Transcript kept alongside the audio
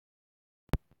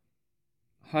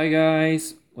Hi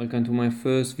guys, welcome to my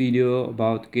first video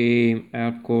about game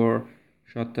EarthCore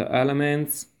Shutter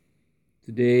Elements.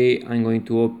 Today I'm going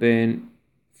to open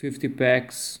 50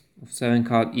 packs of 7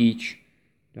 cards each,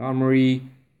 the armory,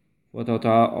 for a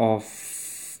total of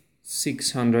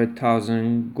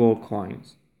 600,000 gold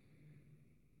coins.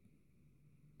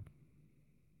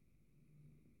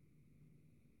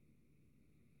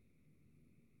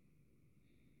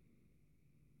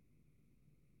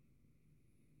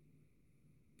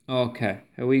 Okay,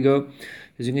 here we go.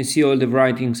 As you can see, all the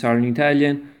writings are in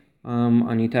Italian. I'm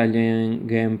an Italian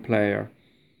game player.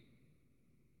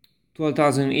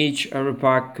 12,000 each. Every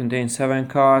pack contains 7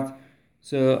 cards,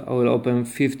 so I will open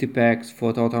 50 packs for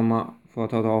a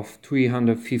total of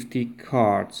 350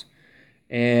 cards,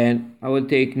 and I will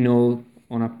take note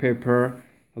on a paper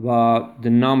about the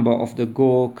number of the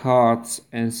gold cards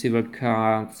and silver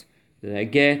cards that I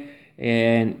get,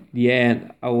 and at the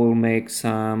end I will make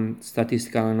some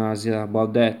statistical analysis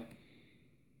about that.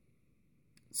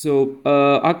 So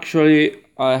actually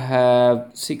I have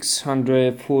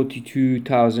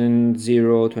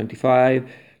 642,025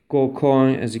 gold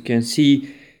coin, as you can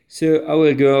see. So I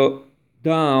will go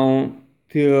down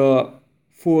to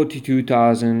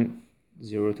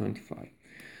 42,025.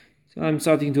 So I'm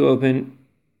starting to open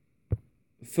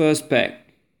the first pack.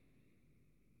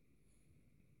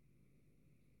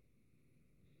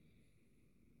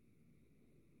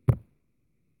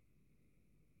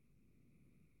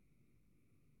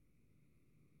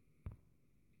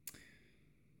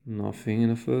 Nothing in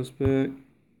the first pack.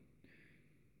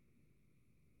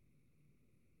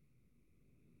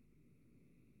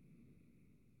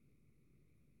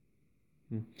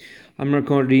 I'm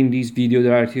recording this video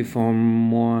directly from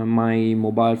my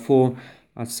mobile phone,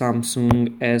 a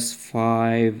Samsung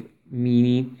S5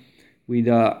 Mini, with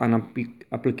an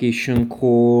application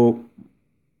called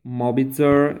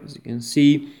Mobitzer, as you can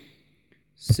see.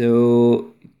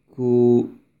 So it could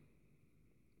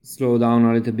slow down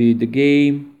a little bit the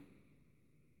game.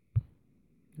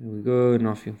 There we go,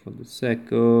 nothing for the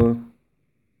second.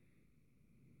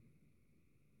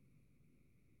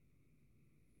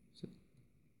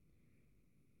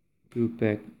 Two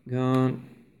pack gone,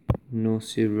 no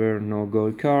silver, no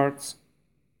gold cards.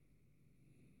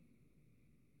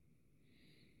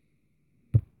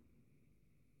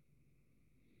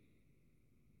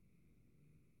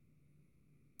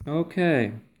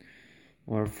 Okay,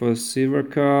 our first silver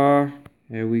card,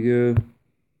 here we go.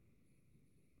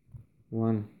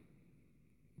 One.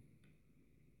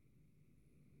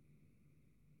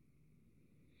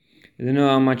 I don't know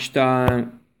how much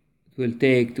time it will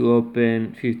take to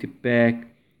open 50 pack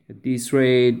at this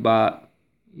rate, but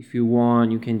if you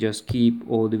want you can just keep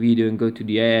all the video and go to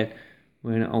the end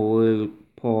when I will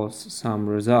post some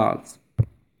results.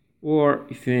 Or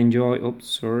if you enjoy,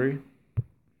 if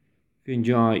you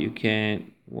enjoy, you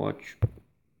can watch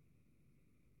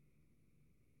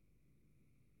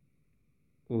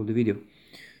all the video.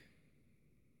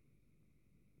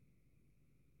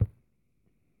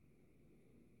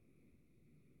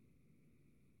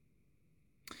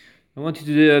 I wanted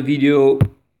to do a video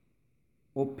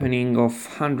opening of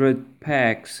 100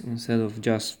 packs instead of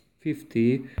just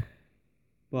 50,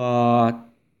 but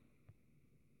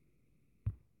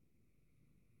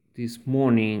this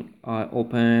morning I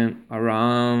opened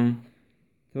around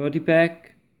 30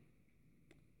 pack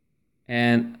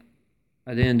and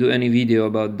I didn't do any video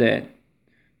about that,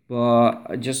 but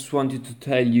I just wanted to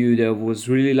tell you that I was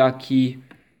really lucky.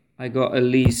 I got at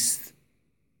least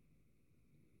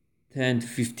 10 to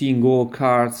 15 gold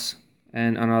cards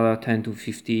and another 10 to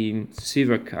 15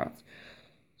 silver cards.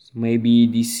 So maybe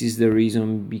this is the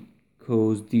reason,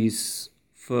 because these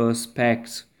first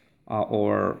packs are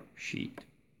our sheet.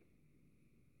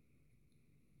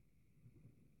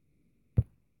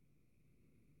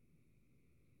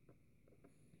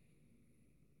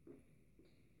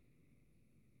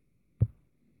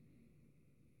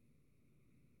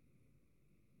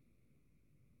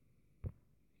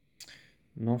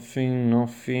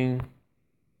 Nothing.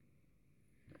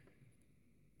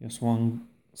 Just one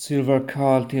silver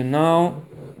card till now.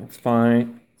 It's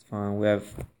fine. We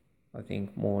have, I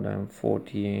think, more than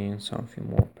 14 something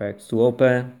more packs to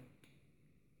open.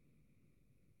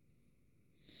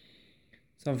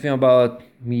 Something about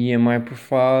me and my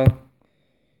profile.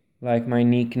 Like, my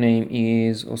nickname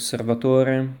is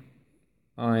Osservatore.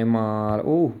 I'm a...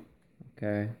 oh,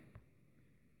 okay.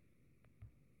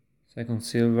 Second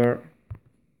silver.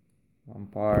 One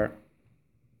part.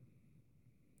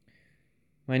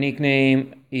 My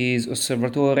nickname is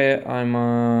Osservatore. I'm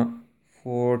a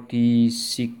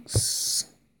 46,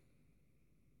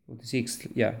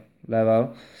 yeah,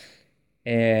 level.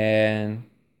 And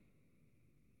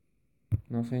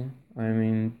nothing. I'm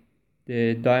in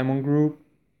the diamond group,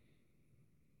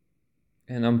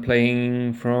 and I'm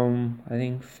playing from, I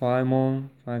think, 5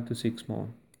 to 6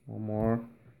 mon. One more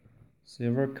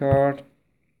silver card.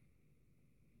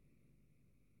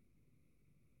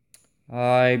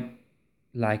 I,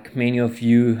 like many of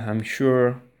you, I'm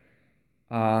sure,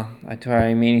 I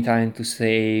try many times to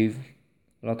save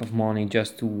a lot of money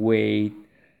just to wait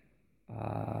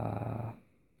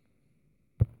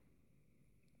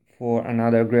for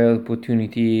another great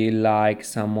opportunity, like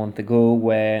some month ago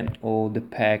when all the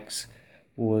packs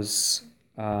was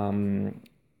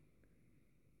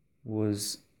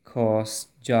cost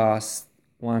just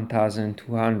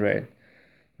 1,200.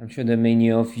 I'm sure that many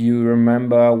of you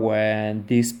remember when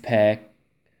this pack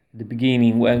at the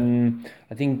beginning, when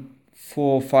I think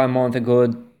 4 or 5 months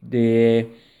ago, the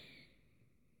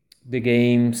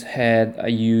games had a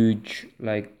huge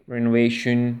like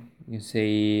renovation, you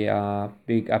say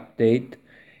big update,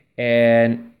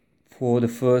 and for the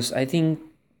first, I think,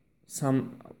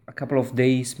 a couple of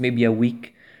days, maybe a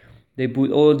week, they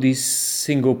put all this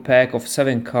single pack of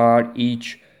 7 cards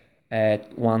each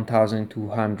at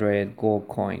 1,200 gold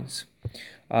coins.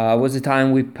 Was the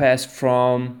time we passed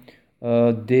from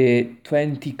the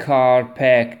 20 card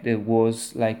pack that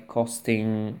was like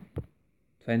costing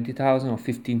 20,000 or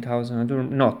 15,000, I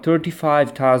don't know,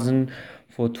 35,000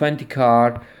 for 20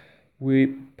 card. We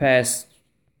passed,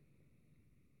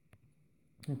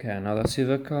 okay, another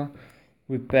silver card.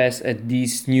 We passed at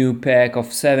this new pack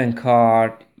of 7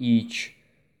 card each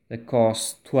that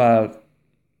cost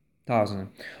 12,000.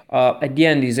 At the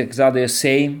end is exactly the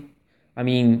same. I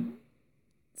mean,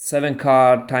 7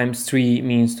 card times 3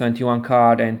 means 21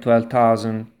 card, and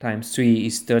 12,000 times 3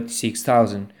 is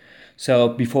 36,000. So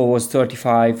before was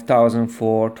 35,000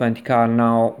 for 20 card,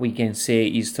 now we can say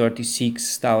is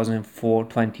 36,000 for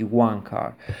 21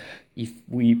 card if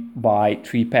we buy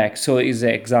 3 packs. So it's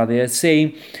exactly the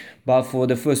same. But for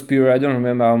the first period, I don't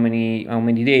remember how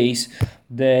many days,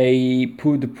 they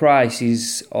put the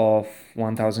prices of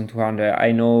 1,200.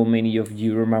 I know many of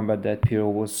you remember that period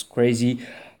was crazy.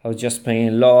 I was just playing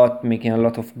a lot, making a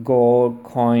lot of gold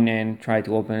coin, and try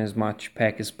to open as much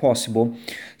pack as possible.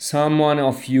 Someone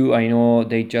of you, I know,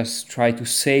 they just try to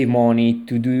save money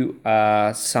to do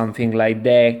something like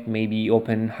that, maybe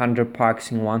open 100 packs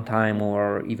in one time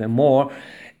or even more,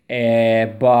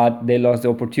 but they lost the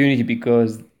opportunity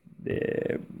because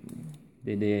the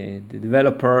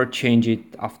developer changed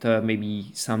it after maybe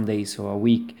some days or a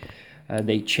week.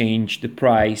 They changed the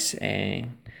price,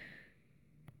 and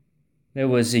there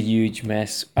was a huge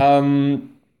mess. I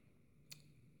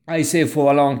say for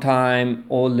a long time,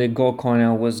 all the gold coin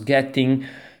I was getting,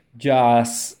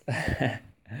 just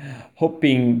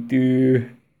hoping to,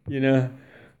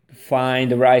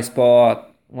 find the right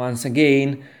spot once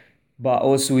again. But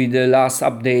also with the last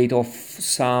update of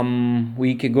some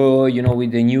week ago,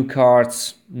 with the new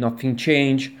cards, nothing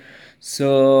changed.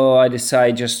 So I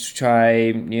decided just to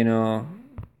try,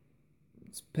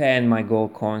 spend my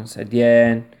gold coins. At the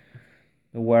end,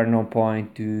 there were no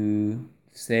point to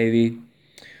save it.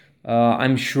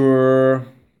 I'm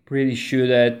pretty sure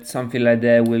that something like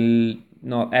that will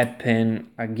not happen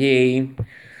again.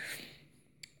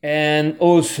 And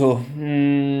also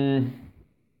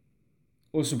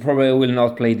probably will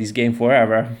not play this game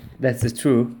forever. That's the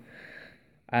truth.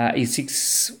 It's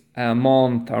 6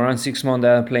 months, around 6 months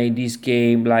that I play this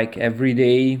game like every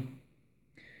day.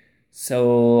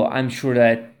 So I'm sure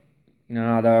that in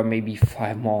another maybe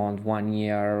 5 months, 1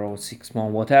 year, or 6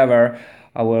 months, whatever,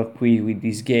 I will quit with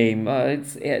this game.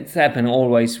 It's happened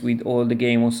always with all the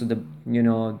games, also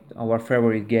our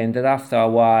favorite game, that after a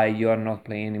while you are not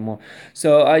playing anymore.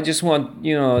 So I just want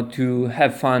to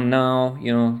have fun now,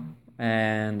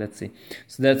 and that's it.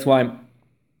 So that's why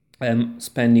I'm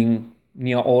spending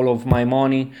near all of my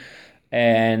money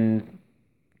and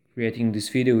creating this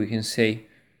video. We can say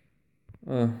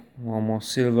one more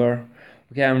silver.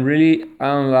 Okay, I'm really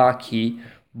unlucky,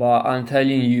 but I'm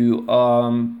telling you,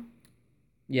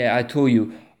 yeah, I told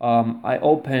you, I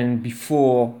opened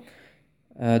before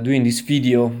doing this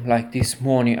video, like this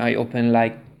morning, I opened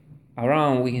like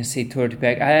around, we can say 30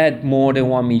 pack. I had more than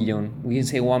 1 million. We can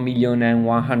say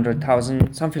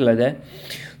 1,100,000, something like that.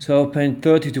 So I opened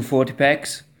 30 to 40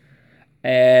 packs,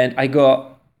 and I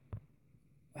got,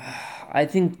 I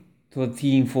think,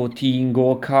 13, 14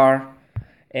 gold card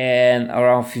and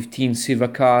around 15 silver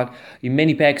card. In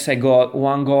many packs I got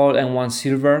 1 gold and 1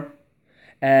 silver.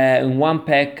 In one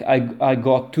pack I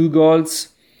got 2 golds.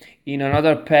 In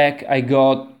another pack I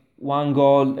got 1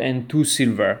 gold and 2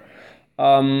 silver.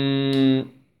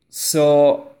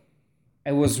 So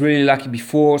I was really lucky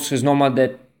before, so it's normal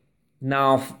that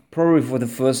Now probably for the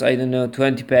first, I don't know,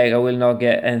 20 pack I will not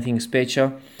get anything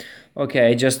special. Okay,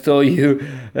 I just told you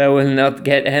I will not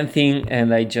get anything,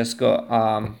 and I just got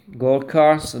gold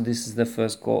card, so this is the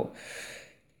first goal.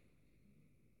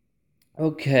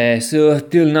 Okay, so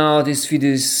till now this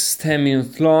video is 10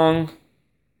 minutes long.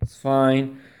 It's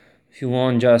fine. If you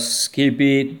want, just skip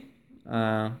it.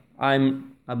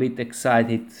 I'm a bit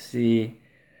excited to see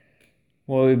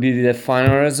what will be the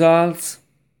final results.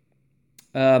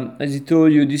 As I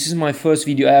told you, this is my first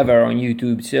video ever on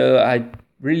YouTube, so I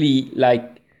really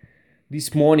like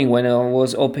this morning when I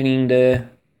was opening the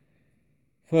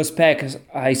first pack,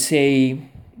 I say,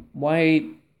 why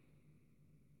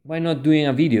not doing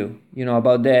a video,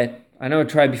 about that? I never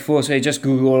tried before, so I just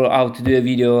Google how to do a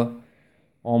video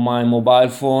on my mobile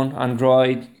phone,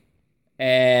 Android,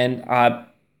 and I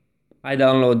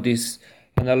downloaded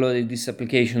this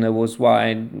application. That was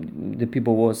why the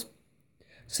people was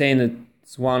saying that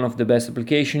it's one of the best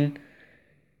application.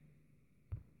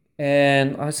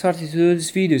 And I started to do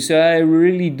this video, so I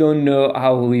really don't know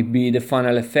how will be the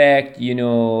final effect,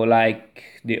 like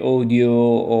the audio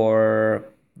or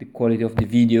the quality of the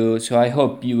video. So I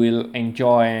hope you will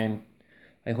enjoy, and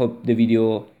I hope the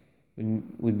video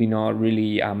will be not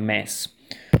really a mess.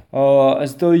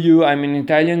 As told you, I'm an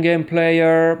Italian game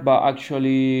player, but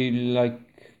actually, like,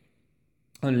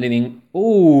 I'm living.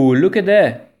 Oh, look at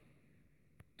that!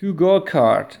 2 gold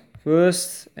cards.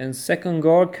 First and second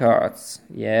gold cards.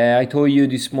 Yeah, I told you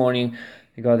this morning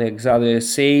I got exactly the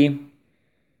same.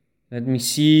 Let me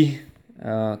see.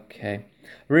 Okay.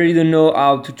 Really don't know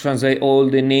how to translate all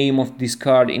the name of this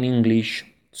card in English.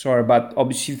 Sorry, but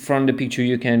obviously from the picture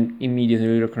you can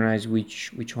immediately recognize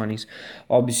which one is.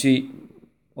 Obviously,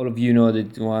 all of you know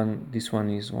that this one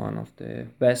is one of the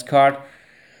best card.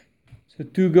 So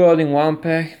 2 gold in 1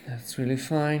 pack. That's really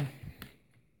fine.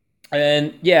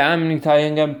 And yeah, I'm an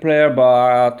Italian game player,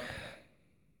 but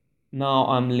now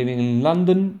I'm living in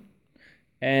London.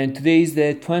 And today is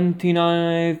the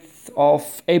 29th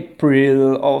of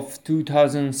April of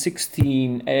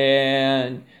 2016,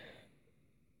 and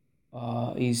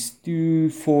it's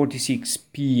 2:46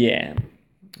 p.m.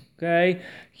 Okay,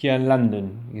 here in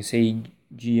London, you say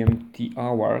GMT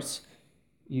hours.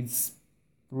 It's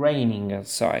raining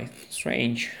outside.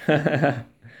 Strange.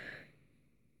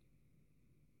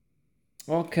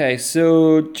 Okay,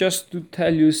 so just to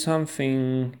tell you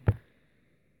something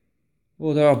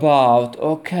what they're about.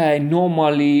 Okay,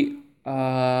 normally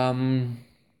I'm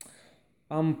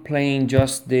playing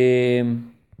just the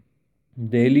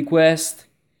daily quest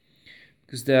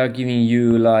because they are giving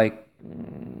you like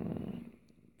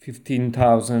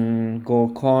 15,000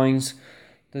 gold coins.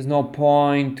 There's no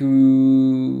point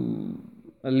to,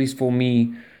 at least for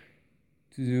me,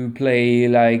 to play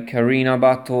like arena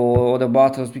battle or other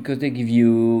battles because they give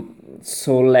you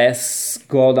so less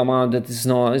gold amount that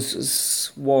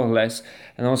it's worthless.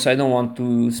 And also I don't want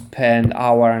to spend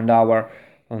hour and hour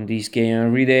on this game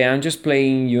every day. I'm just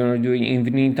playing, during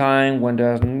evening time when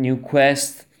there's new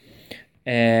quest,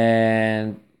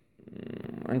 and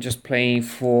I'm just playing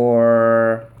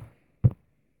for,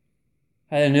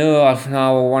 I don't know, half an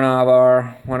hour, 1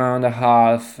 hour and a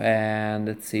half, and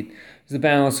that's it. It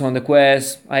depends also on the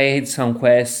quest. I hate some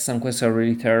quests. Some quests are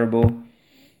really terrible,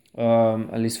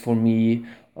 at least for me.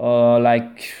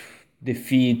 Like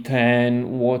defeat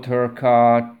 10 water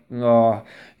card.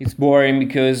 It's boring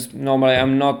because normally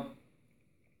I'm not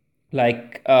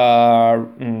like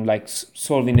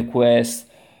solving the quest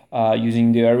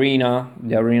using the arena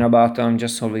button. I'm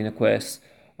just solving the quest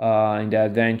in the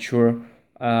adventure.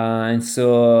 And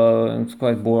so it's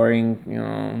quite boring,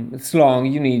 it's long.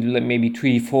 You need like maybe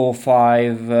 3, 4,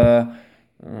 5,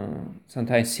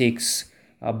 sometimes 6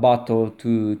 battle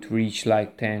to reach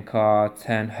like 10 cards,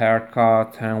 10 hair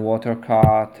card, 10 water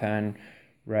card, 10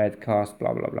 red cards,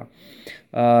 blah blah blah.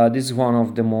 This is one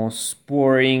of the most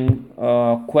boring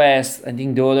quests. I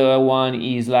think the other one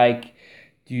is like,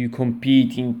 do you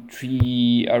compete in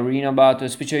 3 arena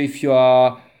battles, especially if you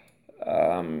are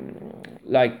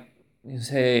like, you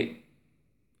say,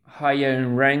 higher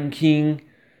in ranking.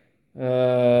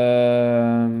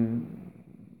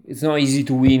 It's not easy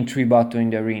to win 3 battles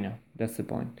in the arena. That's the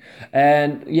point.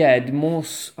 And yeah, the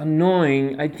most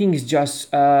annoying, I think, is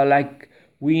just like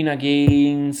win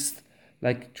against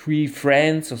like 3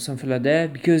 friends or something like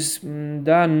that, because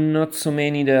there are not so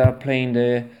many that are playing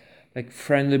the like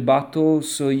friendly battles,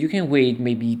 so you can wait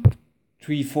maybe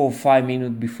 3, 4, 5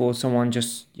 minutes before someone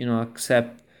just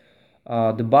accept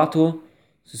the battle.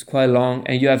 So it's quite long,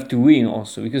 and you have to win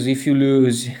also, because if you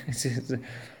lose it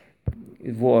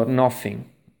was nothing.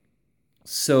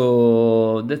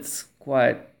 So that's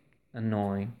quite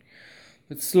annoying.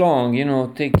 It's long,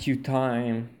 take you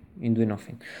time in doing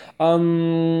nothing.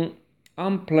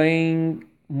 I'm playing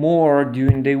more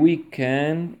during the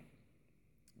weekend.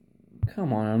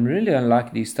 Come on, I'm really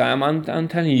unlucky this time. I'm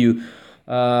telling you,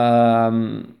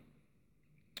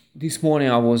 this morning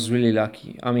I was really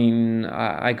lucky. I mean,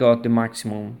 I got the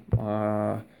maximum.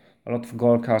 A lot of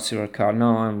gold card, silver card.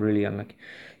 Now I'm really unlucky.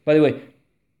 By the way,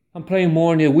 I'm playing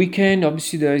more in the weekend.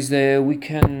 Obviously, there is the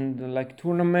weekend like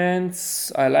tournaments.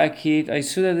 I like it. I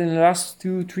saw that in the last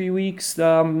 2-3 weeks,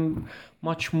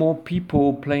 much more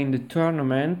people playing the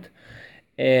tournament,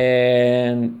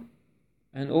 and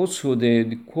also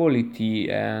the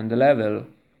quality and the level of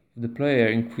the player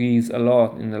increased a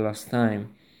lot in the last time.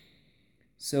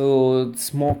 So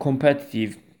it's more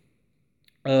competitive.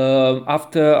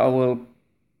 After I will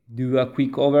do a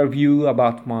quick overview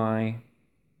about my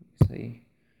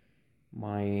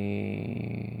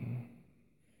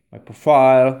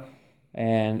profile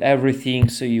and everything,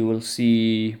 so you will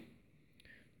see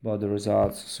about the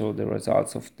results. So the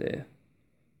results of the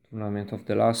tournament of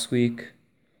the last week.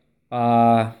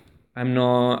 I'm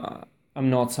not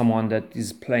someone that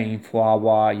is playing for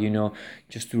hour,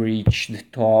 just to reach the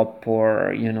top,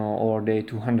 or or the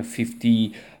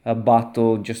 250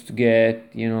 battle just to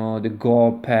get the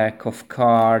gold pack of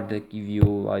card that give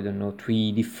you, I don't know,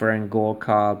 3 different gold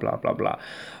card, blah blah blah.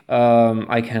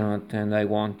 I cannot, and I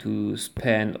want to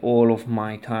spend all of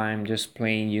my time just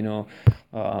playing,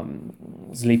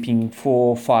 sleeping 4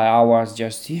 or 5 hours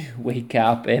just to wake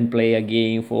up and play a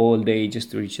game for all day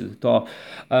just to reach the top.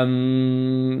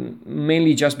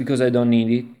 Mainly just because I don't need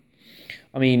it.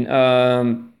 I mean,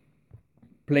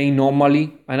 playing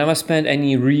normally, I never spent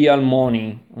any real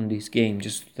money on this game,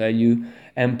 just to tell you.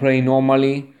 And playing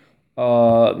normally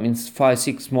means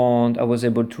 5-6 months I was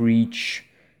able to reach,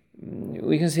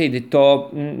 we can say, the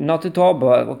top, not the top,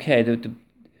 but okay, the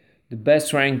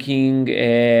best ranking,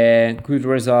 good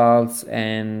results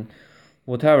and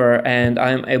whatever, and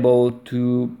I'm able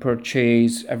to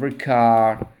purchase every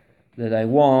car that I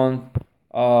want.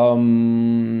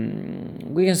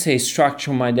 We can say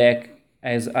structure my deck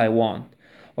as I want.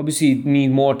 Obviously it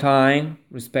need more time.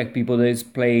 Respect people that is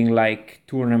playing like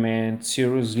tournament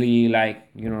seriously, like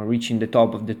reaching the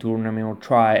top of the tournament, or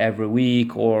try every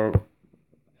week, or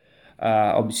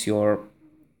obviously, or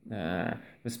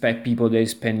respect people that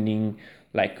is spending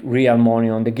like real money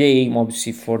on the game.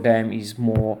 Obviously for them is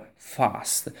more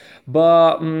fast.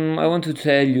 But I want to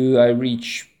tell you, I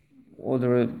reach all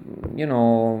the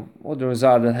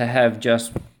result that I have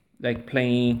just like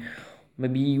playing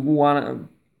maybe 1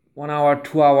 hour,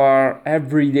 2 hour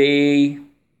every day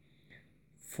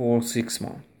for 6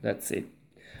 months. That's it.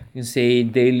 You can say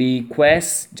daily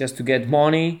quests just to get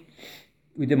money.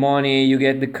 With the money you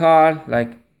get the card,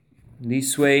 like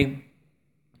this way.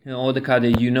 All the card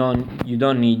that you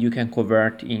don't need, you can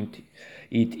convert it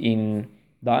in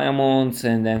diamonds,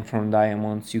 and then from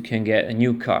diamonds you can get a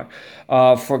new card.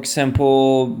 For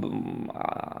example,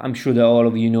 I'm sure that all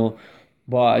of you know,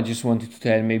 but I just wanted to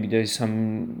tell, maybe there is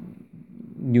some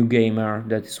new gamer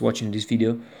that is watching this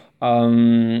video.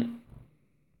 When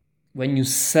you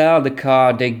sell the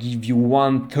card, they give you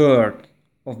 1/3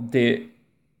 of the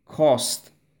cost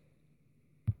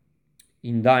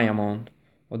in diamond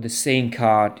or the same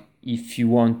card if you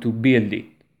want to build it.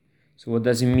 So what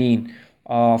does it mean?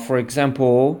 For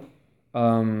example,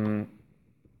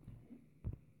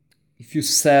 if you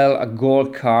sell a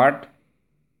gold card,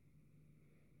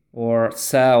 or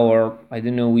I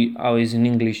don't know how is in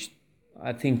English,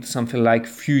 I think something like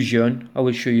fusion, I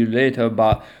will show you later,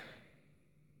 but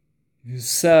when you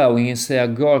sell a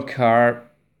gold card,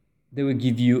 they will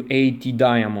give you 80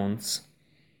 diamonds.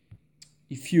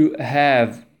 If you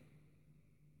have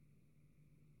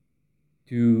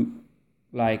to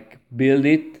like build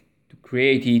it, to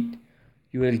create it,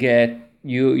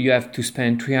 you have to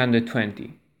spend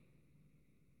 320.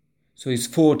 So it's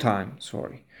 4 times,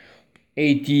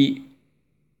 80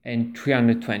 and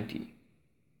 320.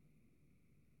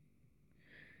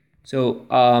 So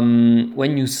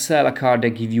when you sell a card, they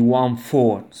give you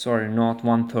 1/4, not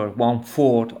 1/3,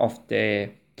 1/4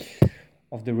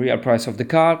 of the real price of the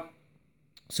card.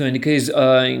 So in the case,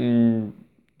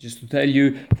 just to tell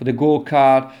you, for the gold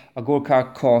card, a gold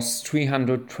card costs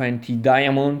 320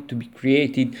 diamond to be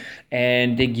created,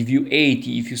 and they give you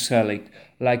 80 if you sell it.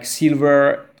 Like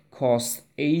silver costs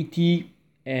 80,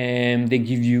 and they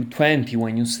give you 20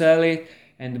 when you sell it,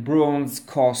 and the bronze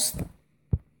costs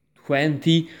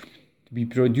 20 to be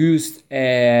produced,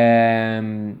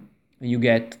 and you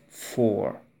get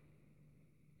 4.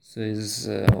 So it's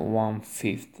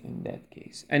 1/5 in that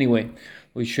case. Anyway,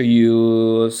 we'll show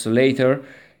you so later.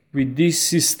 With this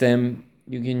system,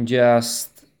 you can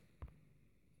just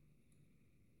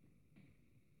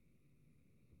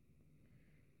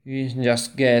You can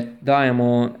just get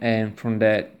diamond, and from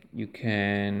that you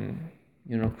can,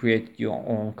 create your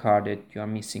own card that you are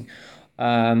missing.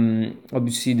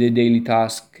 Obviously the daily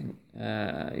task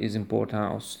is important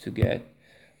also to get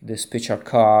the special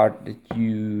card that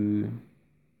you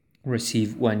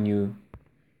receive when you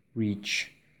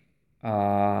reach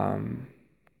the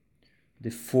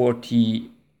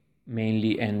 40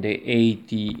 mainly and the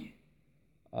 80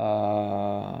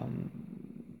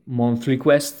 monthly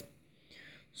quest.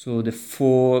 So the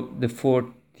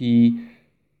 40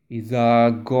 is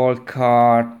a gold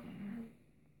card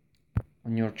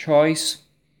on your choice,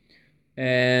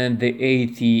 and the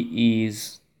 80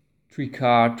 is three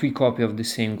copy of the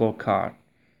same gold card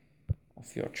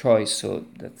of your choice. So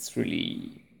that's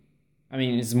really,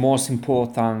 it's the most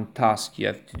important task you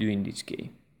have to do in this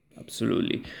game.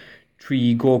 Absolutely.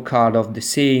 3 gold card of the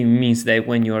same means that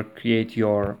when you create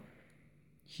your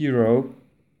hero,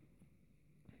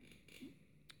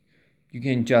 you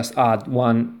can just add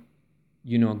one,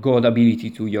 god ability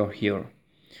to your hero.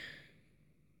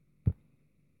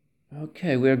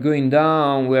 Okay, we're going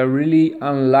down. We're really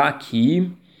unlucky.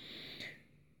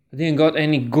 I didn't got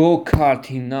any gold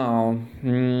card in now.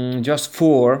 Just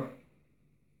 4.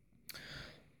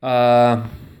 I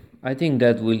think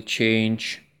that will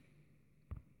change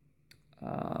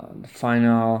the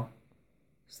final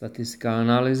statistical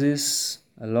analysis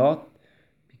a lot,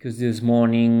 because this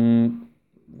morning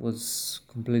was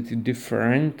completely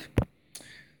different.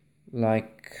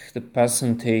 Like the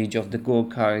percentage of the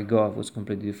gold card I got was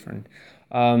completely different.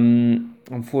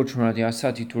 Unfortunately, I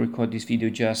started to record this video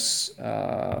just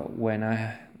when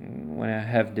I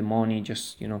have the money,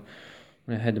 when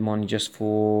I had the money just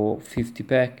for 50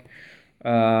 pack.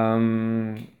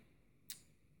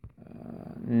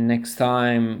 Next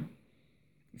time,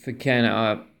 if I can,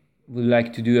 I would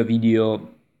like to do a video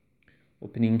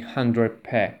opening 100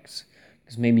 packs,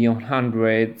 because maybe on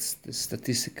hundreds the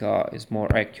statistical is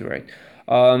more accurate.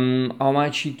 How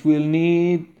much it will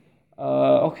need?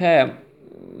 Okay,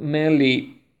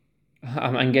 mainly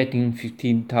I'm getting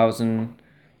 15,000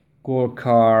 gold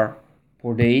car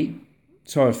per day.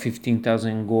 Sorry,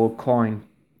 15,000 gold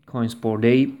coins per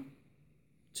day.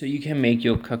 So you can make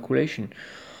your calculation.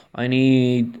 I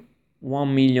need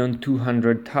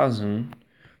 1,200,000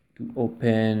 to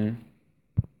open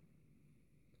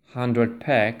 100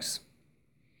 packs,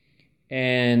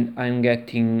 and I'm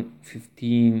getting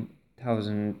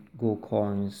 15,000 gold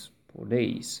coins per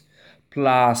days,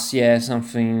 plus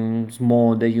something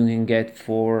small that you can get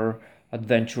for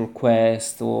adventure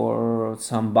quest or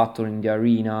some battle in the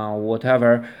arena or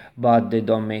whatever, but they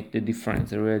don't make the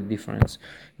difference, the real difference.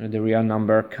 The real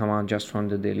number come out just from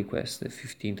the daily quest, the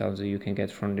 15,000 you can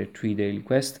get from the 3 daily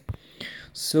quest.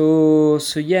 So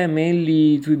yeah,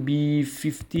 mainly it would be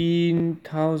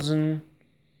 15,000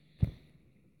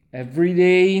 every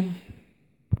day.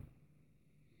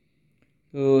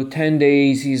 So 10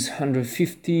 days is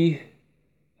 150,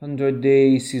 100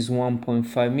 days is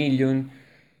 1.5 million.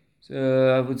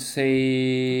 So I would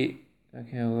say,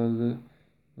 okay, well,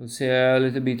 we'll say a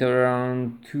little bit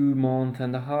around 2.5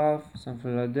 months,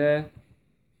 something like that.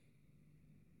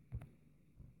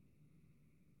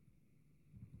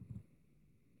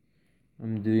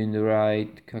 I'm doing the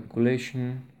right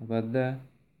calculation about that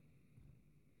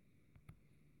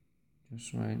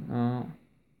just right now.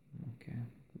 Okay,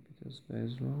 computer's very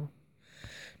slow.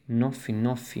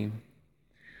 Nothing,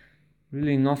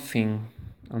 really nothing.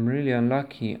 I'm really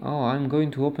unlucky. Oh, I'm going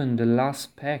to open the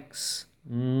last packs.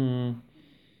 Come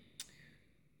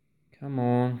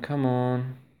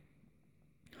on.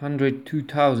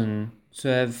 102,000.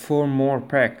 So I have 4 more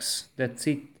packs. That's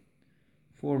it.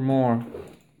 4 more.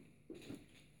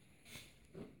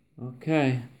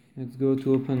 Okay, let's go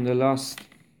to open the last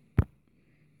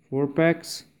 4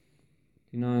 packs.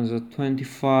 It's a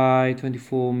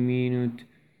 24 minute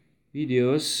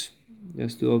videos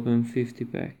just to open 50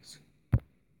 packs.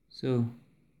 So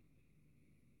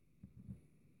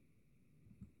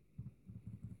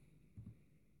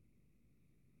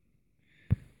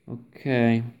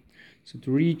okay, so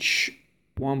to reach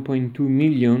 1.2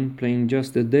 million playing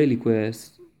just the daily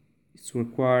quest, it's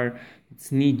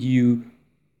need you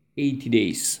 80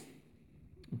 days.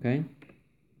 Okay,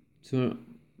 so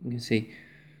you can say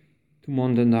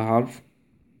 2.5 months.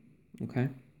 Okay,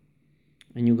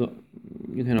 and you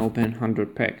can open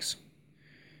 100 packs.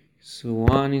 So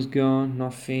 1 is gone,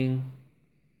 nothing.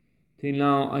 Till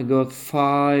now I got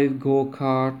 5 gold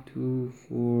card, 2,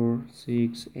 4,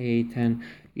 6, 8, 10,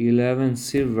 11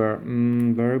 silver.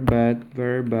 Very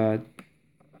bad.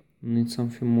 Need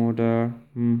something more there.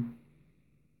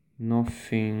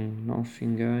 Nothing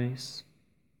guys.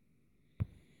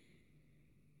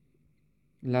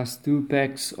 Last 2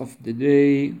 packs of the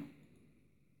day.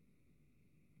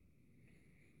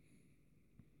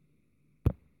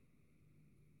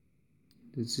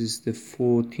 This is the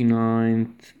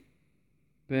 49th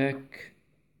pack.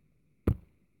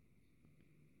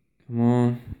 Come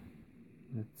on,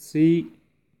 let's see.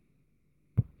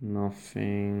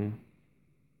 Nothing.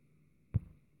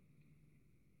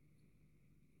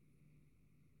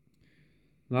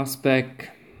 Last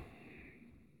pack.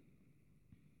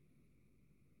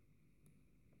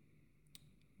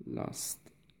 Last.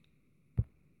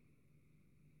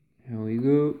 Here we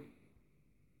go.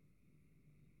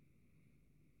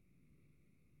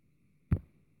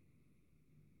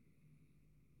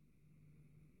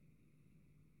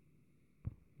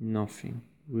 Nothing.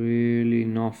 Really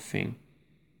nothing.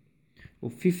 Oh,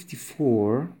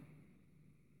 54.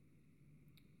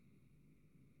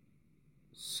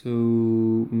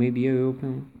 So maybe I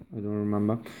open. I don't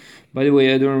remember. By the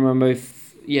way, I don't remember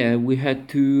if we had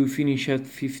to finish at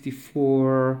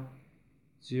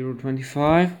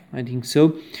 54,025. I think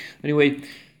so. Anyway,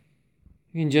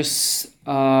 you can just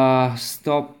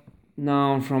stop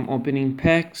now from opening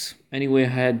packs. Anyway, I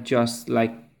had just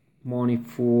like money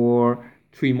for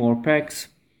 3 more packs,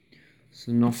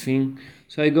 so nothing.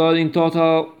 So I got in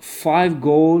total 5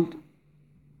 gold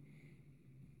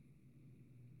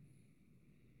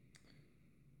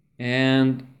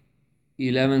and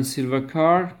 11 silver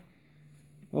card.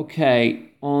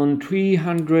 Okay, on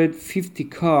 350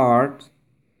 cards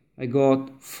I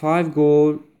got 5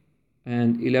 gold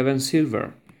and 11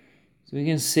 silver, so we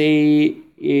can say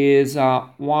is a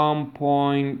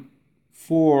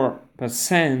 1.4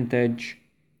 percentage,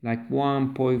 like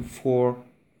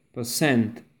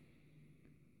 1.4%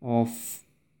 of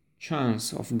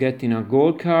chance of getting a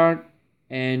gold card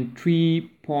and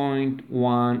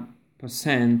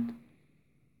 3.1%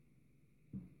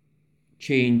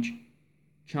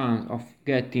 chance of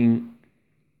getting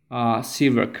a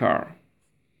silver card.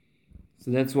 So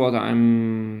that's what I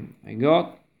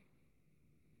got.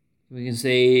 We can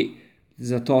say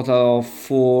there's a total of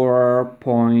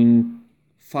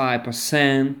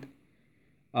 4.5%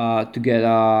 to get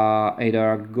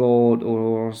either a gold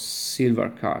or silver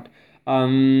card.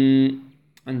 I'm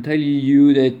telling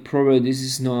you that probably this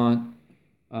is not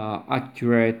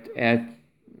accurate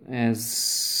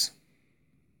as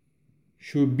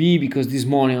should be, because this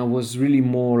morning I was really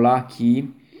more lucky,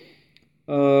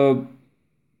 but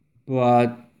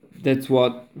that's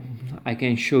what I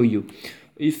can show you.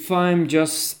 If I'm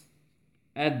just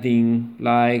adding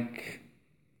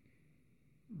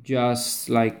just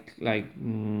like a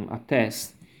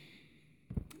test,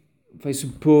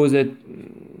 if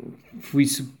we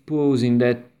supposing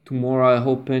that tomorrow I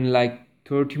open like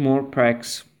 30 more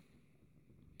packs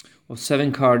of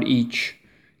 7 cards each,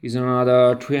 is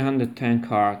another 310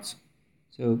 cards.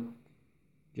 So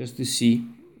just to see,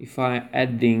 if I'm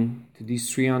adding to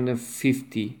these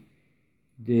 350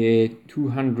 the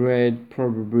 200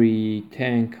 probably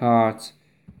 10 cards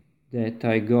that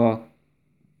I got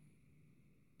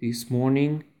this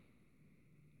morning,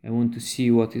 I want to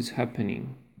see what is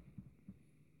happening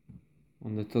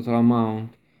on the total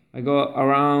amount. I got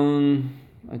around,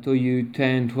 I told you,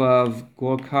 10-12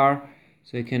 gold card,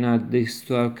 so I can add this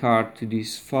 12 card to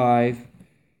this 5,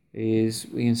 is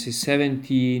we can say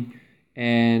 17,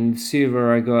 and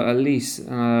silver I got at least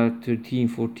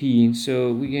 13-14,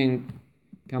 so we can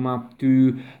come up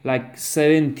to like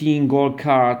 17 gold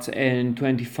cards and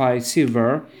 25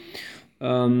 silver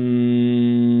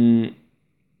on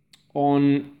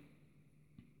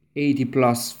 80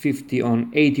 plus 50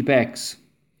 on 80 packs.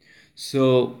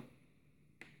 So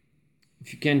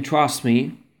if you can trust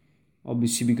me,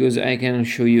 obviously, because I cannot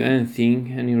show you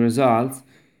any results,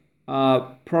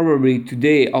 probably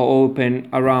today I'll open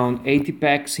around 80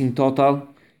 packs in total,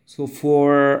 so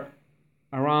for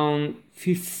around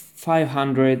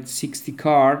 560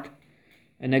 card,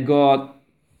 and I got,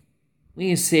 we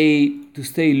can say, to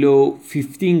stay low,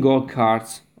 15 gold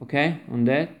cards, okay, on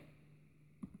that,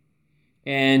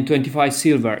 and 25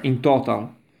 silver in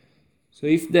total. So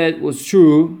if that was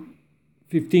true,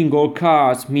 15 gold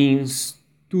cards means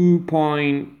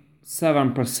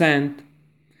 2.7%,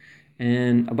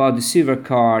 and about the silver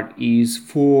card is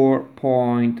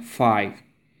 4.5.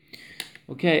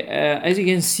 Okay, as you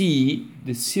can see,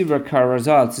 the silver card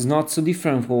results is not so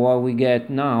different for what we get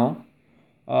now,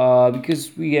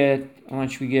 because we get, how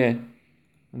much we get?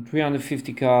 On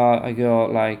 350 card, I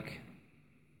got like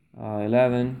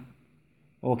 11.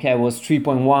 Okay, it was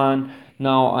 3.1.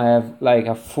 Now I have like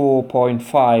a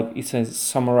 4.5. It says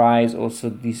summarize also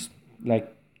this, like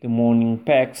the morning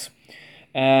packs.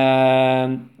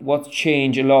 And what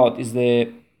changed a lot is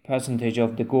the percentage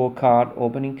of the gold card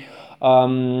opening.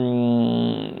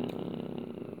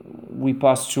 We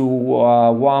passed through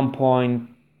 1 point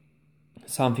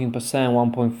something percent,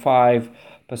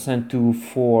 1.5% to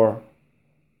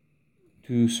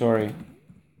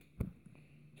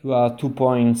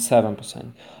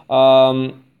 2.7%.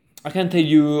 I can tell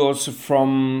you also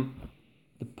from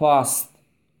the past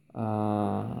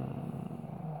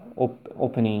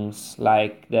openings,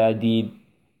 like that I did,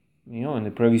 in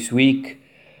the previous week,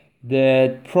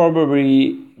 that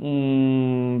probably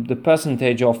the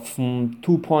percentage of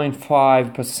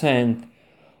 2.5%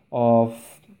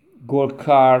 of gold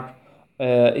card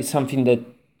is something that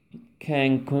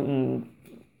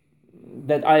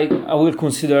that I will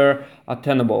consider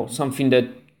attainable, something that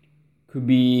could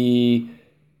be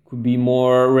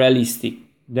more realistic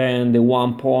than the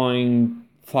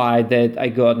 1.5 that I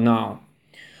got now.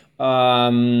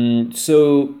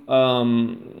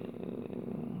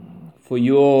 For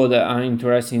you all that are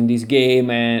interested in this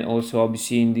game, and also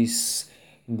obviously in this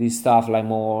stuff like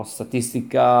more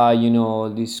statistical,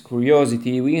 this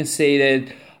curiosity, we can say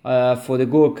that for the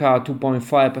gold card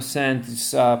 2.5%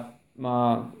 is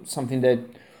something that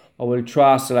I will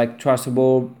trust, like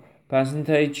trustable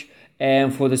percentage,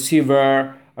 and for the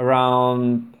silver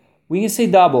around, we can say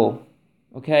double,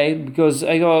 okay, because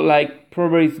I got like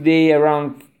probably today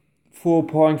around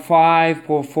 4.5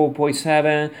 or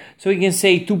 4.7, so we can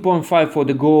say 2.5 for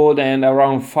the gold and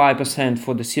around 5%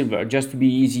 for the silver, just to be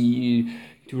easy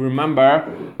to remember.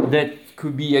 That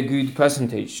could be a good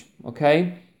percentage,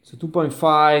 okay? So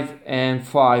 2.5 and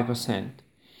 5%.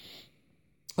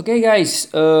 Okay,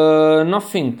 guys,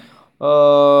 nothing.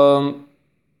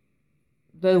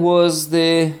 That was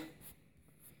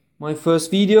my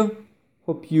first video.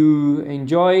 Hope you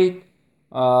enjoyed.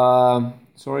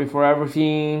 Sorry for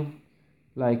everything,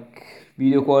 like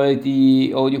video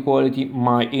quality, audio quality,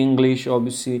 my English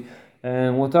obviously,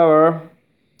 and whatever.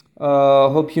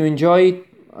 Hope you enjoy it.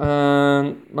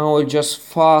 And now I'll just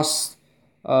pass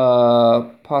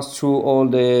through all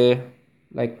the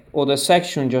other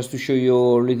section, just to show you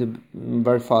a little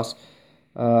very fast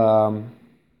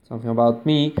something about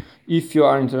me, if you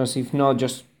are interested. If not,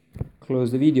 just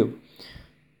close the video.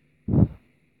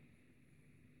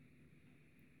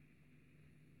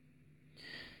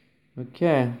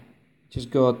 Okay, just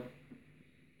got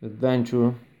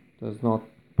adventure. Does not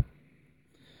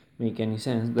make any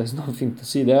sense. There's nothing to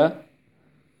see there.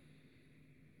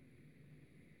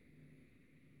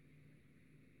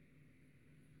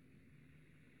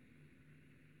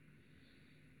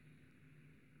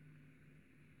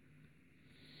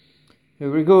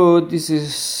 Here we go. This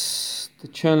is the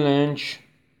challenge.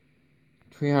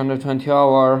 320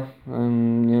 hours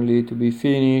and nearly to be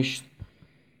finished.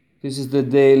 This is the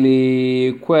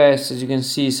daily quest, as you can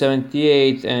see,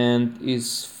 78, and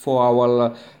it's 4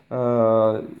 hours.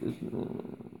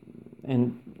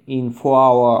 And in 4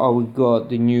 hours, I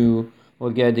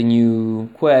will get the new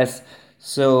quest.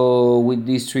 So with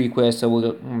these 3 quests, I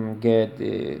will get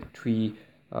the 3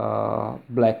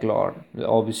 Black Lord.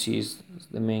 Obviously, is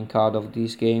the main card of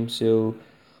this game. So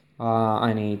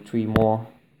I need 3 more,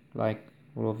 like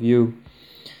all of you.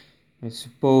 I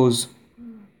suppose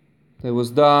that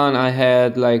was done. I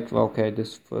had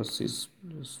this first is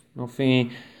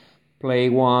nothing. Play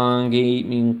 1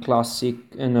 game in classic,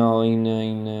 in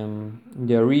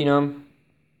the arena.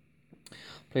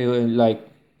 Play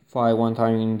fight 1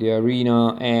 time in the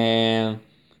arena and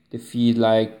defeat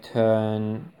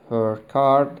 10 her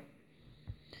card.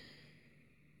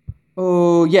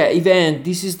 Oh yeah, event.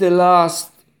 This is the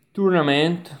last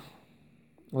tournament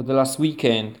or the last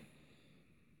weekend,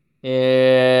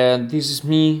 and this is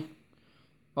me.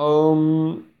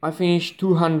 I finished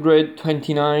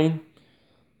 229.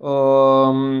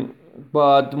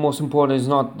 But the most important is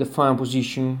not the final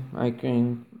position, I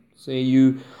can say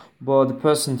but the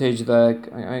percentage that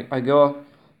I got.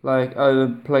 I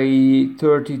played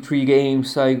 33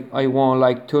 games, I won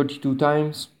 32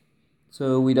 times,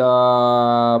 so with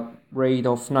a rate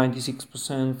of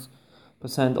 96%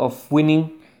 of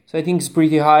winning. So I think it's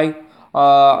pretty high.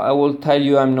 I will tell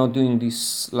you, I'm not doing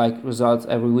this results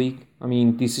every week. I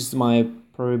mean, this is my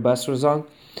probably best result.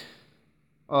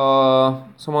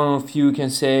 Some of you can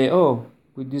say, oh,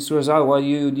 with this result, why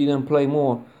you didn't play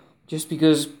more? Just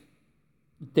because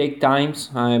it takes times.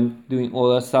 I'm doing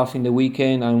all that stuff in the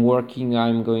weekend. I'm working.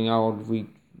 I'm going out with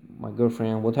my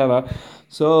girlfriend, whatever.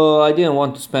 So I didn't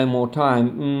want to spend more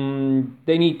time.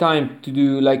 They need time to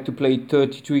do to play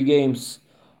 33 games.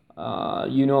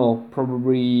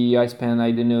 Probably I spend,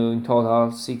 I don't know, in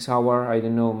total 6 hours. I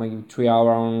don't know, maybe 3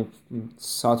 hours on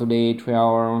Saturday, 3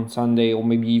 hours on Sunday, or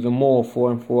maybe even more,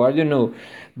 4 and 4. I don't know,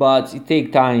 but it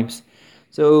takes times.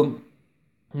 So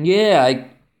yeah,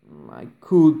 I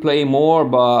could play more,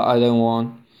 but I don't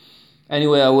want.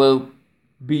 Anyway, I will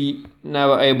be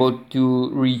never able to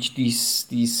reach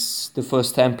these the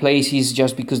first 10 places,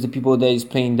 just because the people that is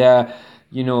playing there,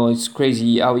 it's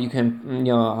crazy how you can,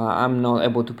 I'm not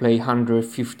able to play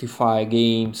 155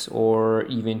 games or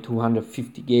even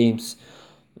 250 games,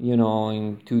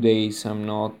 in 2 days. I'm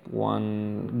not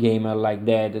one gamer like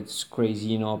that. It's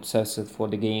crazy, obsessed for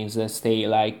the games that stay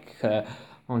like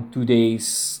on 2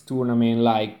 days tournament,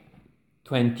 like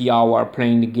 20 hour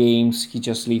playing the games. He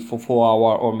just leave for 4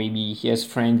 hour, or maybe he has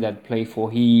friends that play for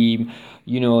him,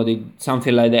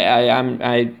 something like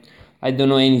that. I don't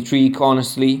know any trick,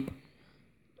 honestly.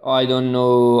 I don't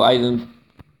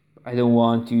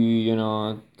want to,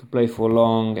 to play for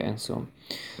long, and so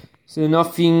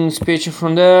nothing special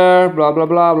from there. Blah blah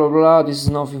blah blah blah. This is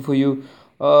nothing for you.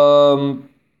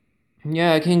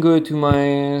 Yeah, I can go to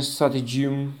my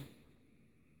stratagem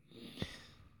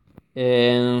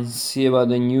and see about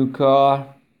the new car.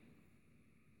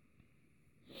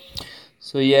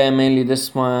 So yeah, mainly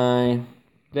that's my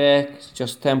deck. It's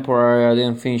just temporary. I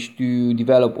didn't finish to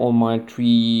develop all my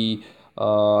three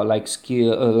like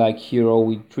hero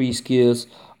with 3 skills.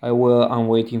 I'm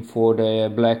waiting for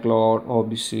the Black Lord,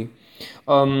 obviously.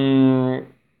 Um,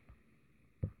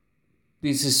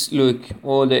 this is, look,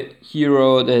 all the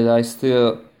hero that I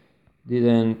still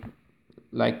didn't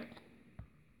like,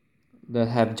 that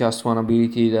have just one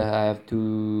ability that I have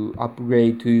to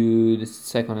upgrade to the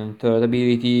second and third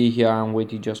ability. Here I'm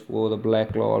waiting just for the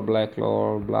Black Lord, blah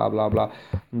blah blah.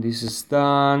 And this is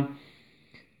done.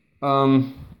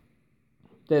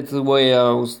 That's the way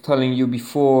I was telling you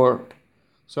before.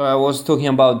 So I was talking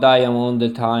about diamond the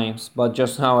times, but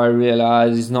just now I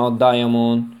realized it's not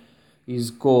diamond, it's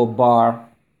gold bar.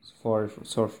 Sorry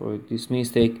for this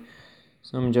mistake.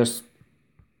 So you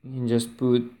can just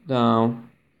put down.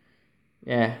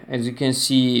 Yeah, as you can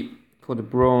see, for the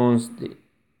bronze,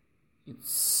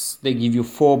 they give you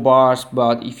 4 bars,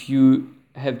 but if you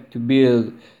have to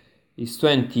build, it's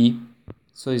 20,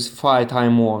 so it's 5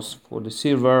 times more. For the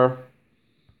silver,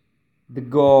 the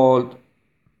gold,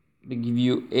 they give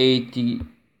you 80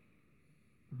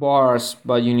 bars,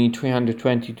 but you need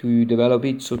 320 to develop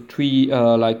it, so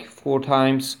 4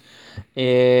 times.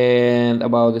 And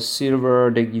about the silver,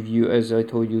 they give you, as I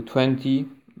told you, 20.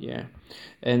 Yeah,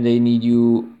 and they need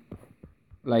you,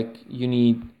 you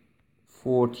need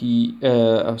 80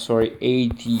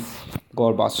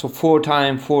 gold bars. So 4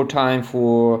 times for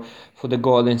the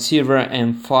gold and silver,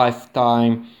 and 5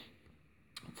 times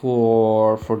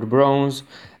for the bronze.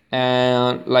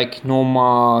 And like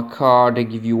normal card, they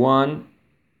give you 1.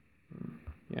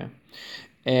 Yeah,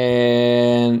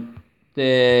 and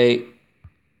they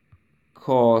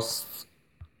cost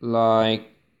like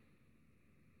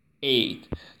 8,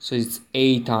 so it's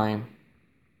 8 times.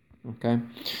 Okay,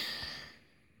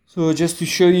 so just to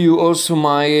show you also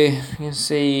you can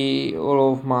say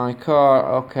all of my card.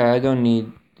 Okay, I don't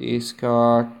need this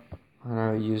card, and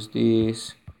I'll use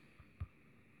this.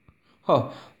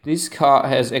 Oh, this card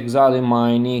has exactly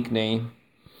my nickname.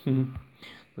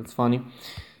 That's funny.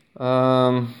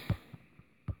 I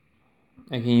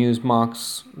can use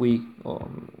max week, or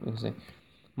let's say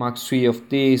max 3 of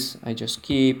this. I just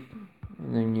keep,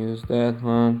 and then use that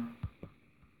one.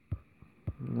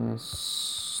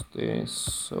 That's this.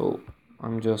 So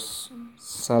I'm just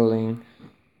selling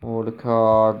all the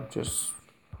card. Just,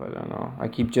 I don't know, I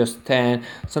keep just 10.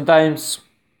 Sometimes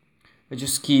I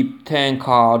just keep 10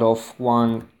 card of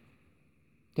one,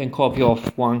 10 copy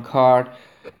of one card,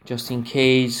 just in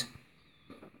case.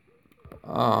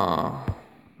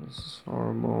 This is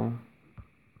horrible.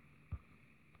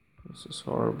 This is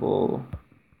horrible.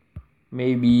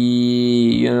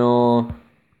 Maybe, I don't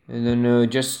know,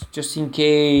 just in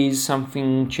case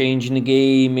something change in the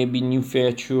game, maybe new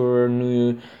feature,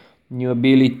 new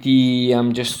ability.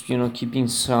 I'm just, keeping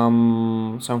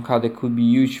some card that could be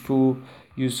useful.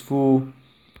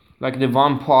 Like the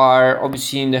vampire.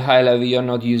 Obviously in the high level you're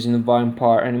not using the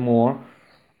vampire anymore.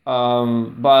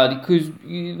 But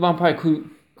vampire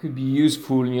could be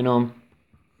useful, in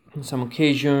some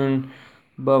occasion.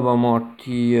 Baba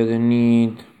Morty, I don't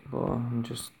need, but I'm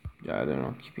just, I don't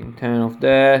know, keeping 10 of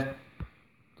that.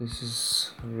 This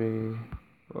is really,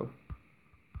 oh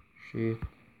shit.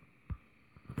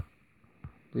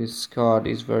 This card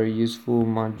is very useful.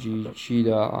 Magi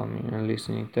Chida, I'm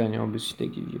listening 10, obviously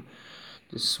they give you.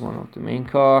 This is one of the main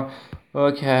card.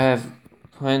 Okay, I have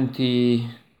 20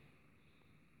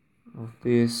 of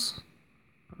this.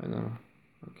 I don't know.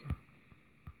 Okay.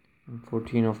 And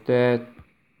 14 of that.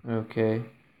 Okay.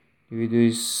 The video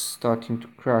is starting to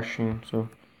crashing, so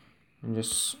I'm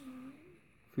just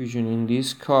fusion in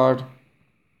this card.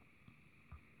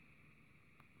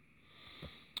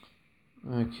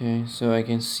 Okay, so I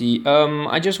can see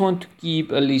I just want to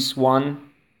keep at least one,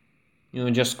 you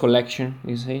know, just collection,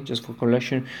 you say, just for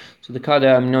collection. So the card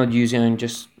that I'm not using, I'm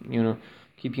just, you know,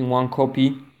 keeping one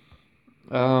copy.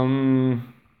 10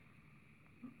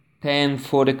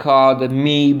 for the card that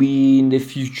maybe in the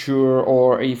future,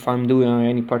 or if I'm doing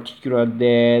any particular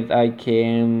that I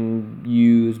can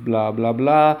use, blah blah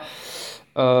blah.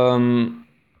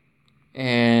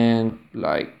 And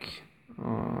like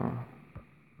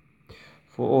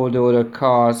for all the other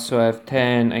cards, so I have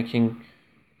 10, I can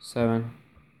 7,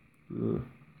 2,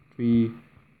 3,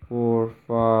 4,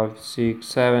 5, 6,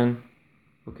 7.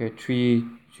 Okay, 3,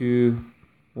 2,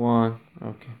 1.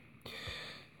 Okay,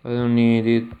 I don't need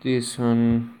it. This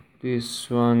one, this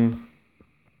one.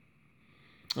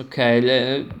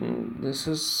 Okay, this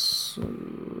is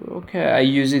okay. I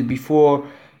used it before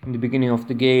in the beginning of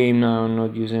the game. Now I'm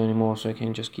not using it anymore, so I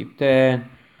can just keep that.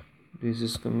 This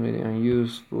is completely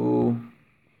unuseful.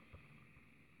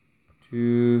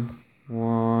 2,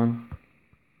 1,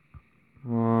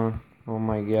 1. Oh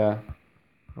my god,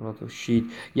 a lot of shit.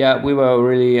 Yeah, we were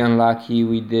really unlucky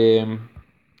with the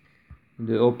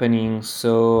opening,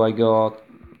 so I got,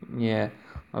 yeah,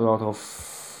 a lot of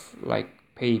like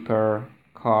paper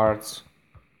cards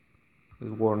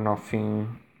that were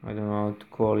nothing. I don't know how to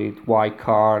call it, white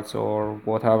cards or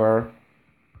whatever.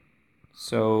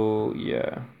 So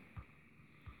yeah.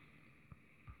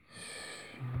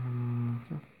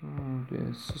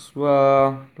 This as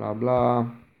well, blah blah.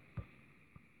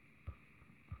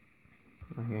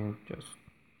 I can just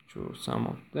choose some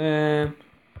of them.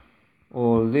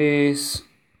 All this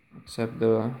except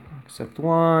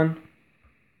one.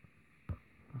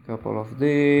 A couple of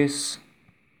this.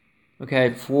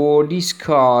 Okay, for this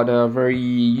card, very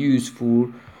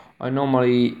useful. I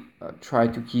normally try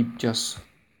to keep just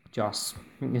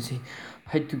you see, I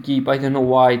had to keep, I don't know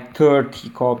why, 30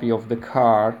 copy of the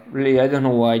card. Really, I don't know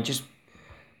why. Just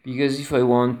because if I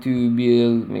want to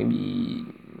build maybe,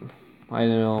 I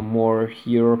don't know, more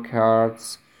hero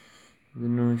cards. I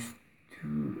don't know if to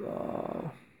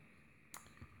no,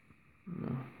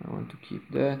 I want to keep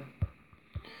that.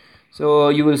 So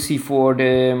you will see for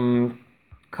the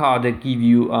card that give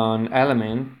you an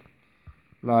element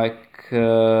like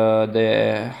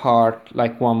the heart,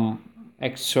 like one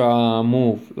extra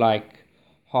move, like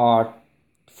heart,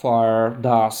 fire,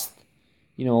 dust,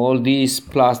 you know, all these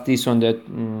plus this one that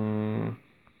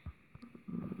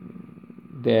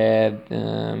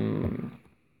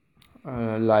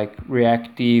like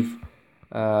reactive,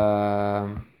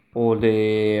 all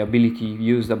the ability,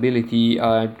 used ability.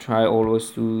 I try always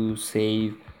to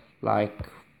save like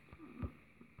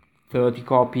 30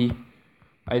 copy.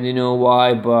 I don't know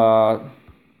why, but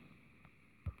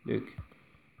look,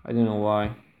 I don't know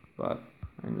why, but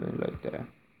I'm doing like that.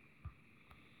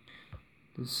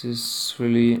 This is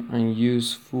really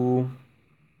unuseful.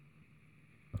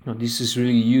 No, this is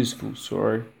really useful,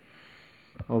 sorry.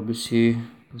 Obviously,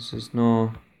 this is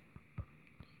no.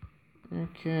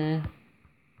 Okay.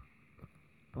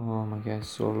 Oh my god,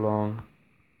 so long.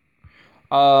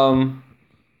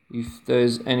 If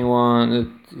there's anyone that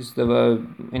is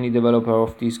any developer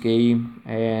of this game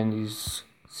and is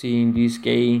seeing this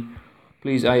game,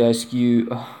 please, I ask you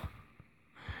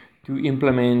to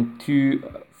implement two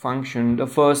functions. The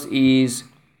first is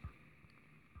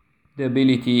the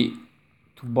ability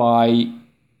to buy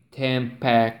 10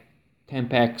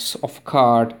 packs of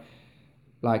card,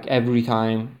 like every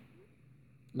time,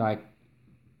 like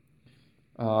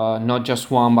not just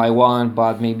one by one,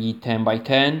 but maybe 10 by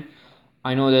 10.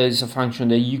 I know there is a function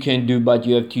that you can do, but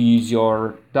you have to use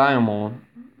your diamond.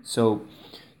 So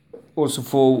also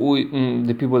for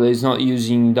the people that is not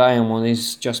using diamond,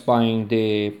 is just buying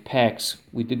the packs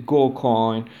with the gold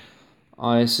coin,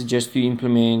 I suggest you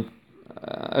implement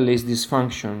at least this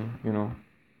function, you know,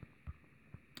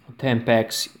 10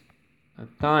 packs at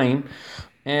a time.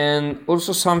 And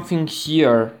also something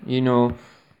here, you know,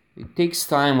 it takes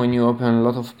time when you open a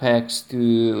lot of packs to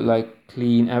like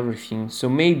clean everything. So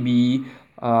maybe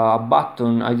a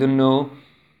button, I don't know,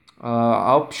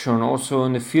 option also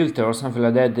in the filter or something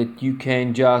like that, that you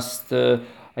can just I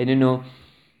don't know,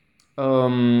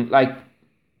 like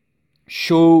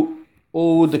show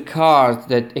all the cards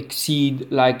that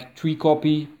exceed like 3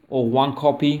 copy or 1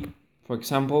 copy, for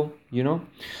example, you know.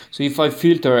 So if I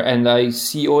filter and I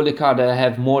see all the cards that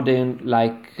have more than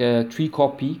like 3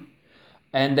 copy,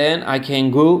 and then I can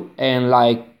go and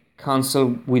like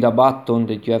cancel with a button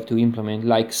that you have to implement,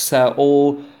 like sell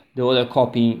all the other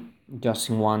copy just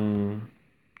in one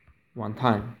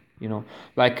time, you know,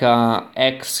 like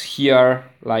X here,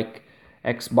 like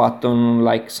X button,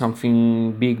 like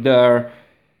something big there,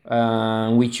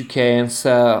 which you can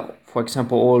sell, for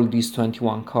example, all these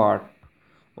 21 cards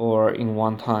or in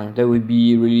one time. That would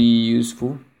be really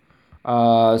useful.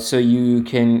 So you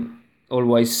can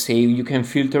always save, you can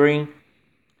filtering,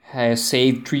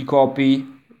 save 3 copy,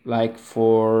 like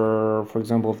for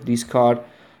example of this card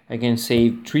I can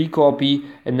save 3 copy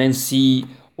and then see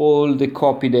all the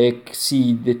copy that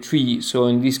see the 3. So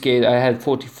in this case I had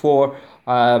 44,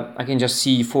 I can just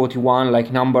see 41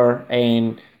 like number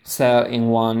and sell in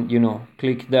one,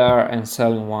 click there and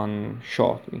sell in one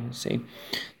shot, we can say.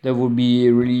 That would be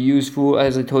really useful.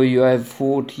 As I told you, I have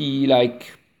 40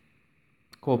 like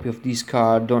copy of this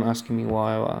card. Don't ask me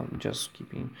why, I'm just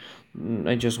keeping,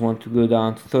 I just want to go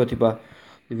down to 30, but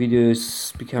the video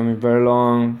is becoming very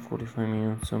long, 45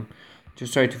 minutes, so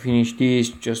just try to finish this,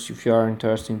 just if you are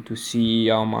interested to see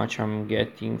how much I'm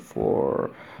getting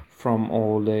from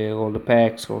all the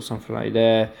packs or something like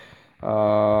that.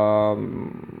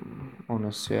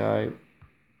 Honestly, oh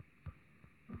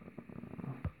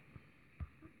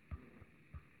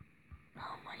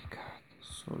my god,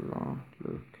 so long,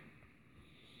 look.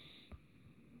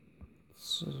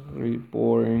 It's really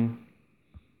boring.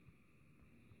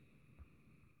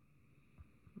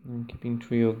 I'm keeping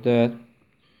 3 of that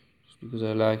just because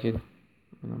I like it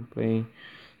when I'm playing.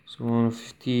 So 1 of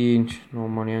 15,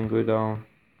 normally I go down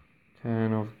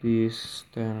 10 of this,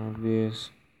 10 of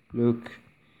this. Look,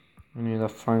 I need a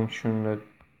function that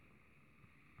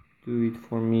do it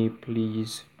for me,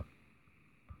 please.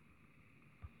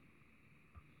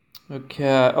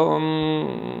 Okay,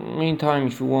 meantime,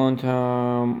 if you want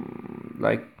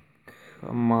like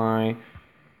my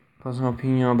personal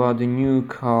opinion about the new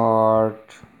card,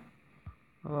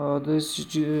 there's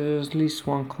just at least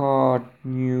one card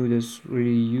new that's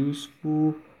really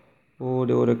useful. All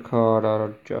the other cards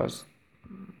are just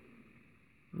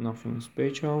nothing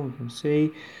special, we can say.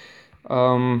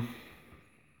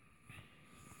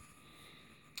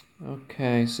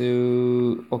 Okay,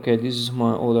 so this is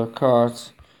my other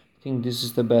cards. I think this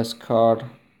is the best card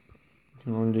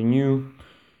on the new.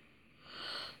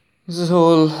 This is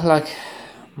all like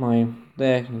my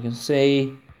deck, you can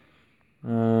say.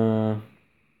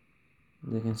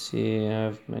 You can see I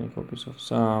have many copies of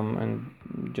some and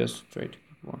just try to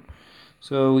keep one.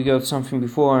 So we got something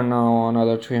before and now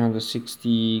another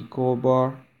 360 gold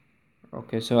bar.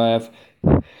 Okay, so I have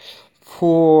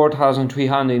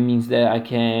 4,300, means that I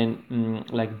can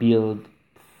like build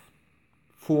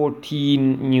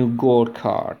 14 new gold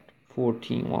card.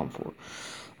 14, 1, 4.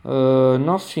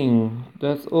 Nothing,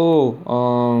 that's all.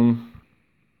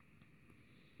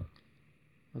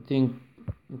 I think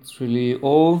it's really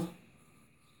all.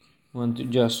 Want to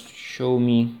just show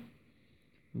me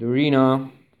the arena.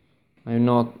 I'm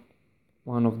not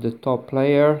one of the top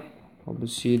player.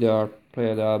 Obviously there are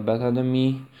players that are better than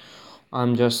me.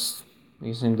 I'm just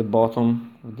in the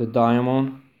bottom of the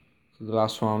diamond. So the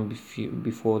last one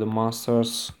before the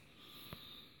masters.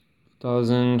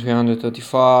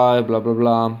 1,335, blah blah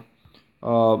blah.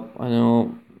 I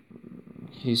know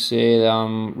he said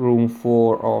room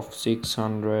 4 of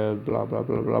 600, blah blah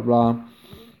blah blah blah.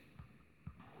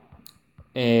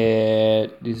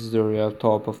 This is the real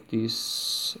top of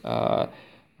this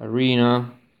arena.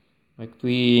 Like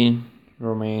Twin,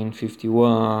 Romain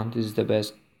 51. This is the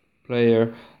best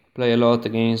player. Play a lot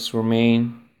against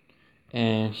Romain,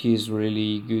 and he's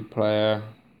really good player.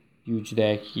 Huge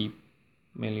deck. He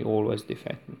mainly always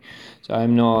defect me. So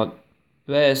I'm not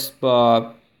best,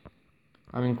 but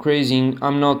I'm increasing.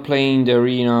 I'm not playing the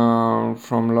arena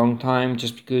from a long time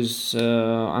just because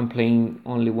I'm playing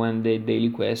only when the daily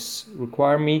quests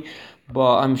require me.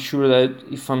 But I'm sure that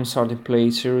if I'm starting to play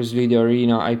seriously the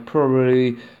arena, I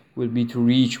probably will be to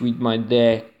reach with my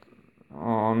deck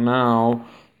now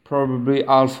probably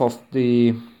half of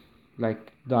the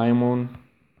like diamond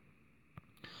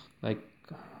like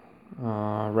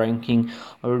ranking.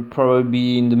 I will probably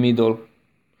be in the middle,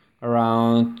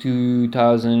 around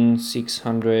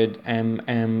 2,600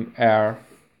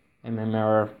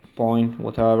 mmr point,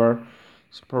 whatever.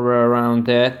 So probably around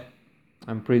that,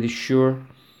 I'm pretty sure.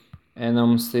 And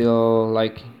I'm still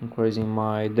like increasing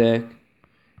my deck,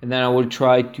 and then I will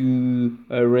try to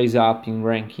raise up in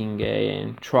ranking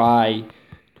and try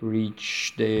to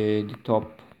reach the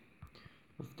top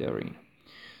of the arena.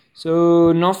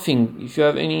 So nothing. If you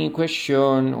have any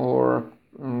question or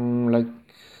like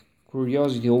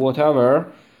curiosity or whatever,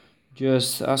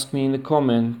 just ask me in the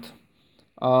comment.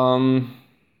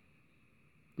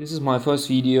 This is my first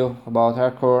video about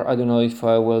EarthCore. I don't know if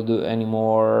I will do any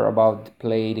more about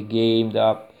play the game,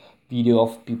 the video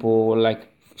of people like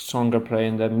stronger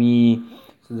playing than me,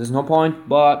 so there's no point.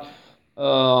 But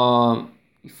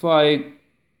if I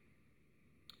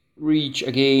reach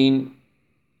again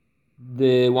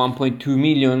the 1.2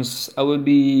 millions, I will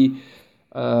be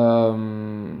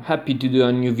happy to do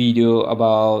a new video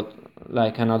about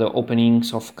like another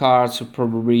openings of cards, so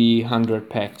probably 100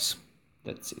 packs.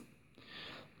 That's it.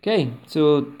 Okay,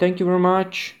 so thank you very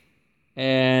much,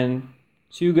 and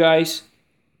see you guys.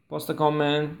 Post a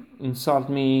comment, insult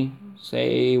me,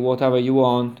 say whatever you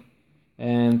want,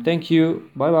 and thank you.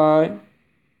 Bye bye.